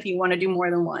free. And if you want to do more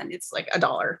than one, it's like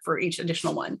 $1 for each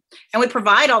additional one. And we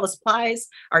provide all the supplies.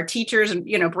 Our teachers,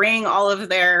 bring all of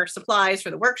their supplies for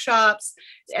the workshops.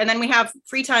 And then we have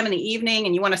free time in the evening,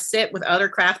 and you want to sit with other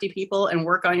crafty people and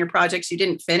work on your projects you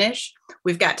didn't finish.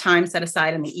 We've got time set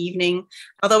aside in the evening,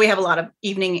 although we have a lot of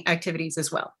evening activities as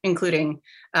well, including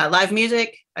live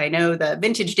music. I know the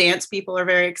vintage dance people are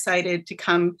very excited to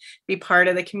come be part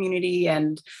of the community,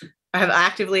 and have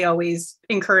actively always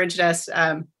encouraged us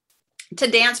to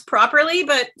dance properly,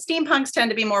 but steampunks tend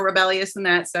to be more rebellious than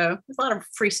that. So there's a lot of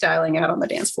freestyling out on the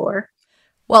dance floor.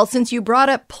 Well, since you brought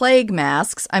up plague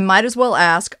masks, I might as well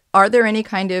ask, are there any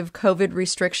kind of COVID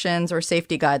restrictions or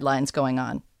safety guidelines going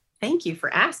on? Thank you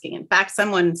for asking. In fact,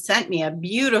 someone sent me a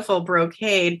beautiful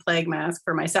brocade plague mask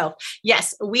for myself.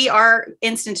 Yes, we are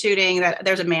instituting that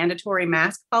there's a mandatory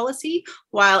mask policy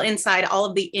while inside all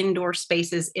of the indoor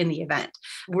spaces in the event.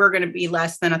 We're going to be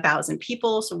less than 1,000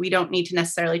 people, so we don't need to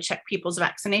necessarily check people's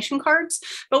vaccination cards,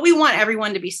 but we want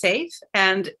everyone to be safe.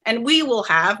 And we will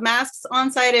have masks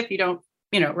on site if you don't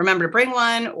remember to bring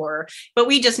one, but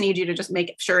we just need you to just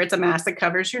make sure it's a mask that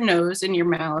covers your nose and your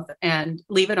mouth, and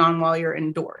leave it on while you're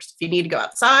indoors. If you need to go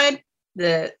outside,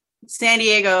 the San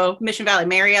Diego Mission Valley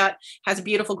Marriott has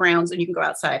beautiful grounds, and you can go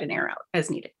outside and air out as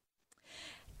needed.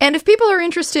 And if people are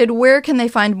interested, where can they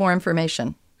find more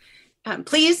information?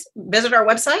 Please visit our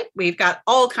website. We've got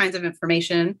all kinds of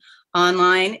information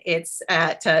online. It's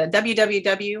at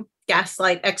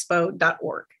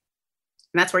www.gaslightexpo.org.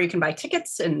 And that's where you can buy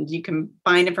tickets, and you can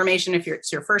find information if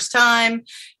it's your first time,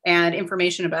 and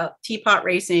information about teapot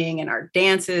racing and our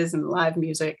dances and live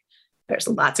music. There's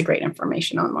lots of great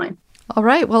information online. All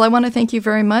right. Well, I want to thank you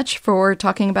very much for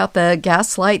talking about the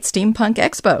Gaslight Steampunk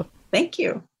Expo. Thank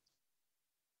you.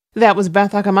 That was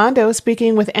Beth Accomando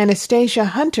speaking with Anastasia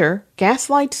Hunter.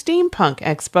 Gaslight Steampunk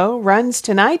Expo runs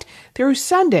tonight through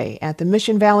Sunday at the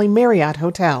Mission Valley Marriott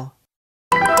Hotel.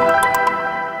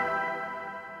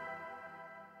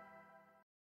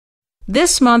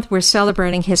 This month, we're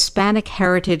celebrating Hispanic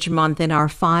Heritage Month in our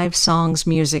 5 Songs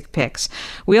Music Picks.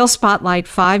 We'll spotlight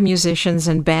 5 musicians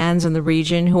and bands in the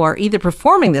region who are either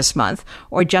performing this month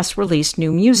or just released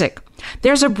new music.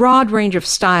 There's a broad range of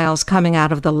styles coming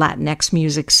out of the Latinx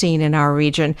music scene in our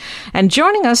region. And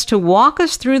joining us to walk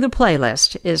us through the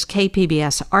playlist is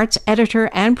KPBS arts editor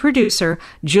and producer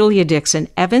Julia Dixon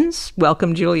Evans.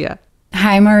 Welcome, Julia.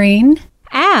 Hi, Maureen.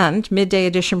 And Midday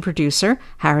Edition producer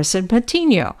Harrison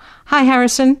Patino. Hi,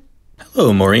 Harrison.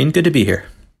 Hello, Maureen. Good to be here.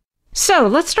 So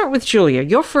let's start with Julia.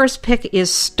 Your first pick is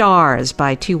Stars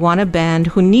by Tijuana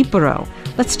band Junipero.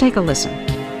 Let's take a listen.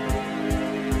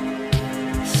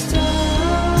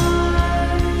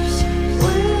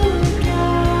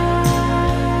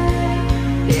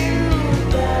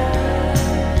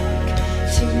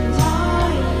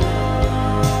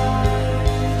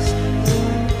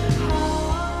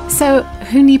 So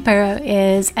Junipero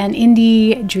is an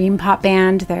indie dream pop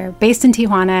band. They're based in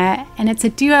Tijuana, and it's a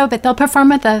duo, but they'll perform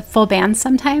with a full band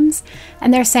sometimes.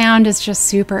 And their sound is just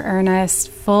super earnest,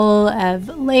 full of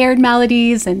layered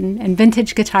melodies and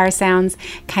vintage guitar sounds.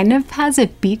 Kind of has a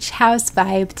beach house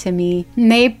vibe to me.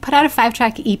 And they put out a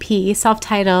 5-track EP,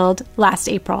 self-titled, last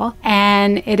April,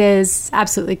 and it is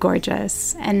absolutely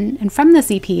gorgeous. And from this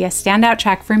EP, a standout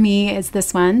track for me is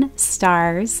this one,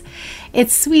 Stars.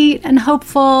 It's sweet and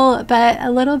hopeful, but a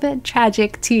little bit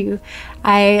tragic too.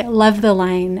 I love the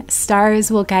line, "Stars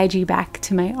will guide you back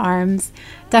to my arms."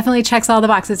 Definitely checks all the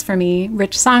boxes for me.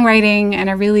 Rich songwriting and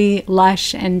a really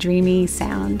lush and dreamy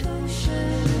sound.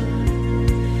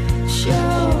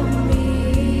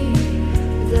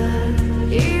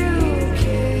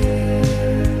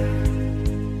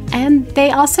 And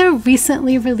they also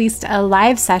recently released a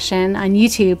live session on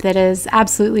YouTube that is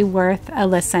absolutely worth a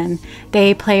listen.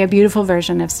 They play a beautiful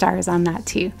version of Stars on that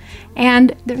too.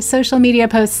 And their social media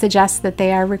posts suggest that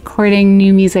they are recording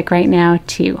new music right now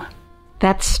too.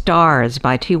 That's Stars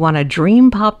by Tijuana dream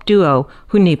pop duo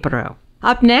Junipero.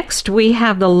 Up next, we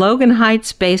have the Logan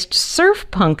Heights-based surf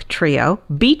punk trio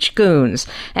Beach Goons.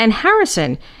 And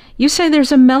Harrison, you say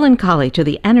there's a melancholy to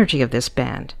the energy of this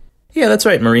band. Yeah, that's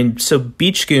right, Maureen. So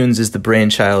Beach Goons is the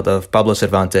brainchild of Pablo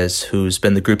Cervantes, who's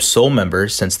been the group's sole member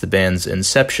since the band's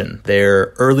inception.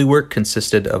 Their early work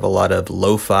consisted of a lot of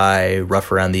lo-fi,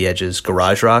 rough around the edges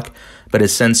garage rock, but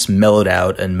has since mellowed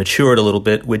out and matured a little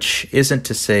bit, which isn't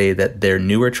to say that their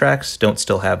newer tracks don't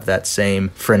still have that same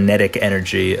frenetic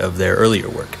energy of their earlier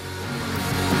work.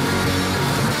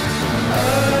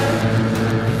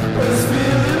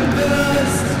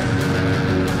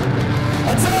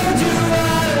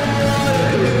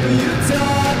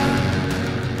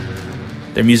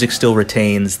 Their music still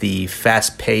retains the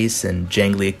fast pace and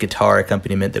jangly guitar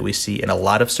accompaniment that we see in a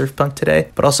lot of surf punk today,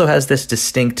 but also has this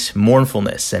distinct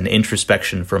mournfulness and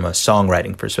introspection from a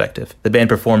songwriting perspective. The band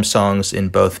performs songs in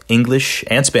both English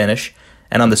and Spanish,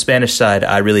 and on the Spanish side,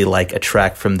 I really like a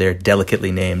track from their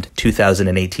delicately named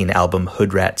 2018 album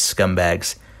Hoodrat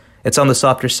Scumbags. It's on the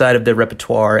softer side of their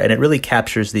repertoire, and it really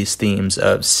captures these themes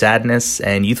of sadness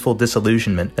and youthful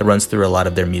disillusionment that runs through a lot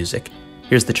of their music.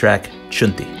 Here's the track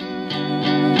Chunti.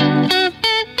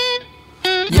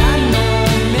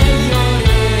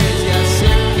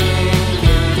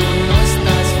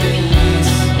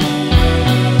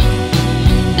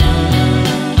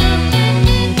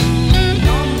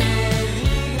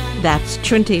 That's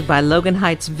Chunti by Logan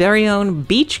Heights' very own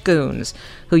Beach Goons,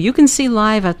 who you can see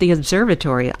live at the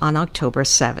Observatory on October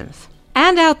 7th.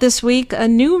 And out this week, a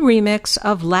new remix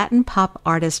of Latin pop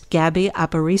artist Gabby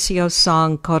Aparicio's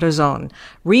song Corazon,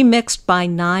 remixed by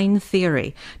Nine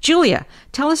Theory. Julia,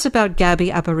 tell us about Gabby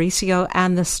Aparicio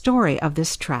and the story of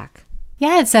this track.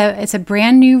 Yeah, it's a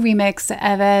brand new remix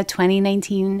of a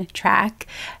 2019 track.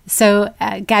 So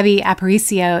Gabby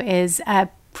Aparicio is a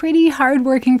pretty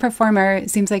hardworking performer. It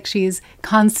seems like she's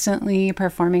constantly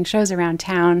performing shows around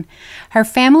town. Her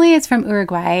family is from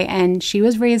Uruguay, and she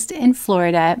was raised in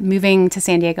Florida, moving to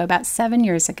San Diego about 7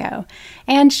 years ago.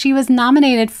 And she was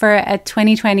nominated for a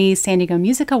 2020 San Diego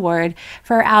Music Award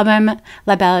for her album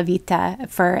La Bella Vita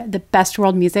for the Best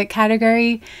World Music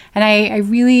category. And I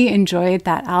really enjoyed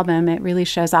that album. It really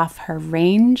shows off her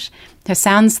range. Her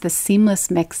sound's the seamless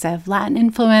mix of Latin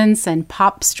influence and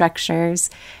pop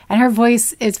structures, and her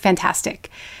voice is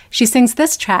fantastic. She sings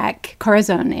this track,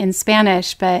 Corazon, in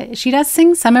Spanish, but she does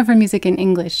sing some of her music in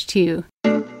English, too.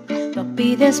 No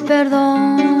pides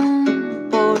perdón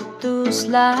por tus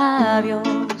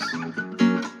labios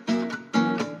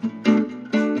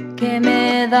que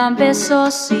me dan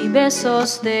besos y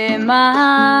besos de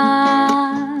más.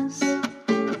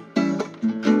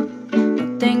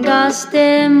 Tengas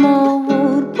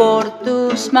temor por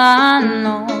tus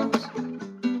manos.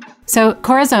 So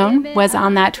Corazon was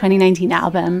on that 2019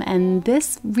 album, and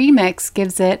this remix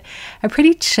gives it a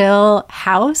pretty chill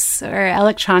house or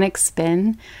electronic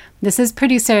spin. This is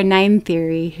producer Nine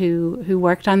Theory who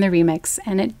worked on the remix,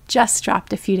 and it just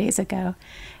dropped a few days ago.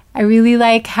 I really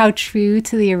like how true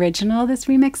to the original this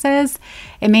remix is.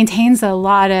 It maintains a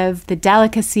lot of the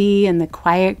delicacy and the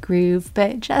quiet groove,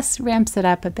 but just ramps it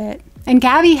up a bit. And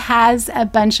Gabby has a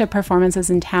bunch of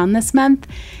performances in town this month,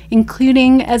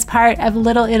 including as part of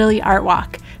Little Italy Art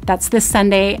Walk. That's this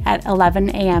Sunday at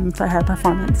 11 a.m. for her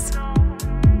performance.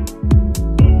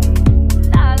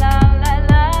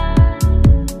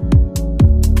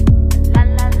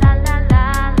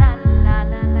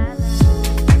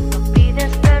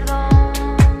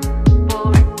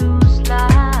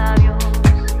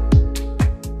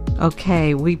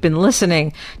 Okay, we've been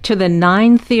listening to the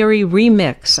Nine Theory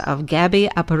remix of Gabby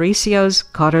Aparicio's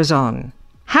Corazon.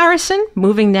 Harrison,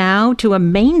 moving now to a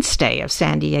mainstay of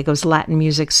San Diego's Latin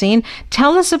music scene,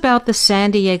 tell us about the San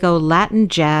Diego Latin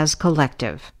Jazz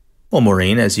Collective. Well,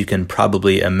 Maureen, as you can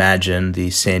probably imagine,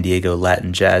 the San Diego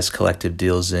Latin Jazz Collective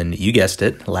deals in, you guessed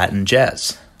it, Latin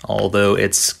jazz. Although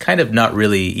it's kind of not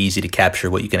really easy to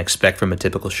capture what you can expect from a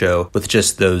typical show with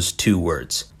just those two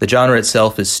words. The genre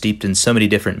itself is steeped in so many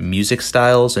different music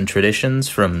styles and traditions,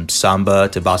 from samba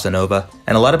to bossa nova,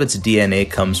 and a lot of its DNA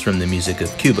comes from the music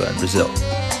of Cuba and Brazil.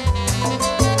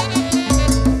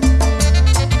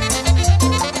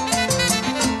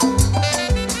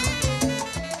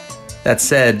 That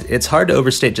said, it's hard to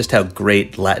overstate just how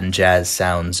great Latin jazz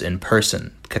sounds in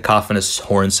person. Cacophonous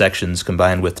horn sections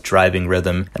combined with driving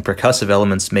rhythm and percussive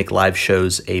elements make live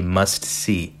shows a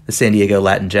must-see. The San Diego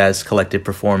Latin Jazz Collective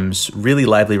performs really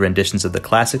lively renditions of the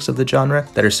classics of the genre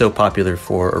that are so popular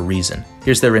for a reason.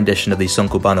 Here's their rendition of the Son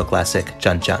Cubano classic,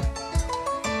 Chan Chan.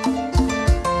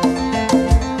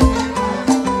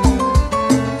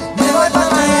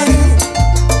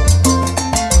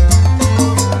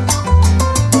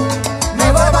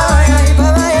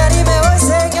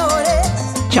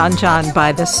 Chan Chan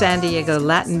by the San Diego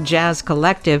Latin Jazz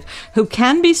Collective, who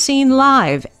can be seen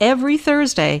live every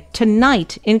Thursday,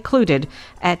 tonight included,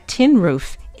 at Tin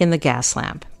Roof in the Gas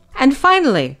Lamp. And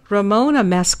finally, Ramon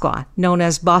Amezcua, known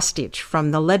as Bostich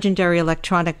from the legendary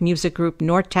electronic music group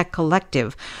Nortec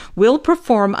Collective, will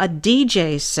perform a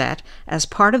DJ set as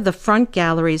part of the Front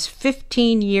Gallery's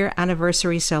 15-year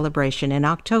anniversary celebration in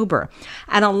October.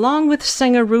 And along with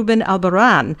singer Ruben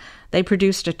Albarrán, they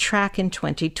produced a track in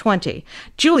 2020.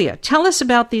 Julia, tell us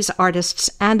about these artists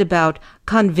and about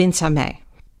Convíncame.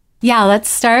 Yeah, let's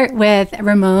start with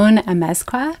Ramon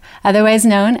Amezcua, otherwise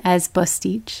known as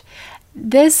Bostich.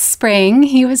 This spring,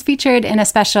 he was featured in a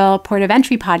special Port of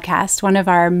Entry podcast, one of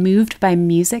our Moved by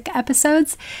Music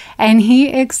episodes, and he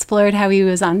explored how he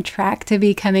was on track to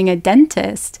becoming a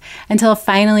dentist until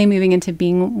finally moving into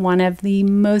being one of the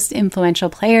most influential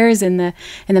players in the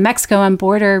Mexico and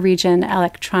border region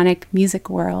electronic music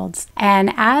worlds.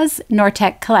 And as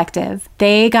Nortec Collective,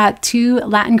 they got 2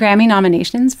 Latin Grammy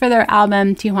nominations for their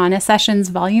album Tijuana Sessions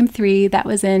Volume 3 that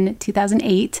was in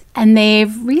 2008, and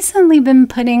they've recently been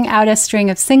putting out a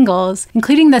string of singles,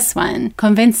 including this one,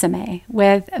 Convíncame,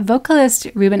 with vocalist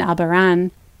Ruben Albarrán.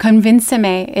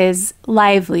 Convíncame is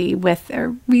lively with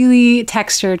a really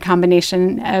textured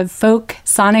combination of folk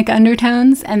sonic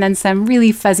undertones and then some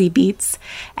really fuzzy beats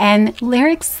and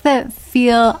lyrics that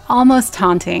feel almost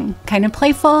haunting, kind of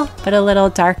playful, but a little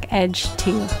dark edge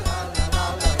too.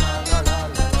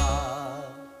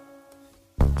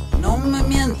 No me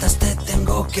mientas, te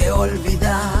tengo que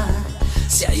olvidar.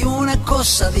 Si hay una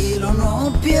cosa, dilo,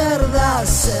 no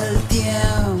pierdas el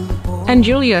tiempo. And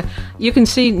Julia, you can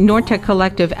see Nortec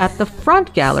Collective at the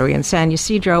Front Gallery in San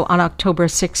Ysidro on October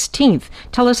 16th.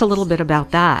 Tell us a little bit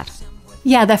about that.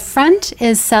 Yeah, the Front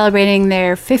is celebrating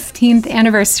their 15th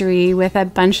anniversary with a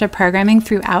bunch of programming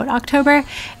throughout October.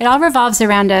 It all revolves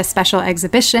around a special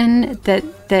exhibition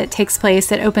that takes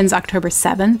place. It opens October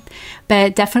 7th,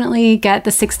 but definitely get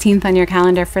the 16th on your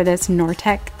calendar for this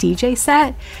Nortec DJ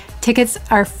set. Tickets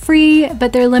are free,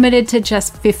 but they're limited to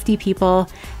just 50 people,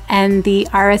 and the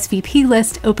RSVP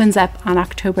list opens up on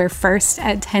October 1st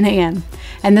at 10 a.m.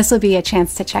 And this will be a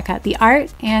chance to check out the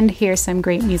art and hear some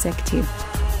great music too.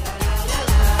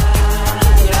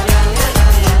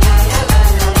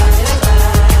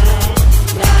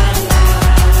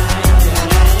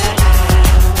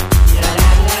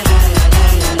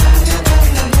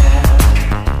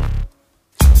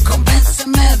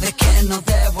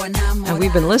 And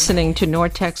we've been listening to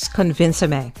Nortec's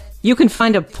Convíncame. You can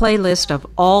find a playlist of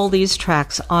all these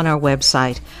tracks on our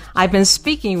website. I've been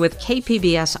speaking with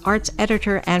KPBS arts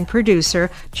editor and producer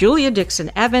Julia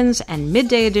Dixon Evans and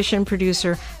Midday Edition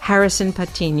producer Harrison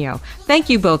Patino. Thank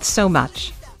you both so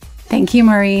much. Thank you,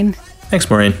 Maureen. Thanks,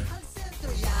 Maureen.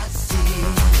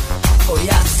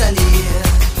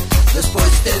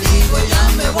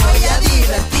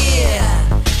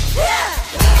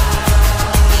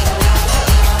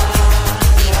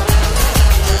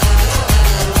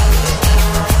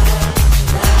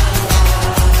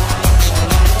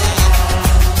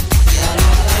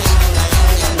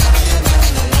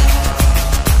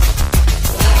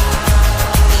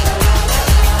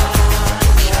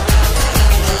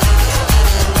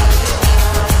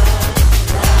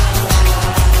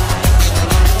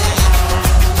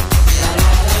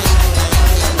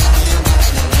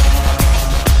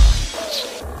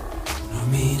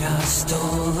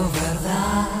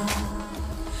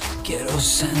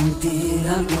 Sentir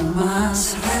algo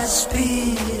más,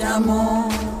 respira, amor,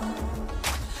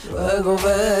 luego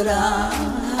verás.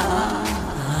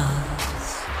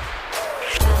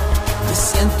 Me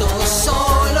siento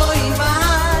solo y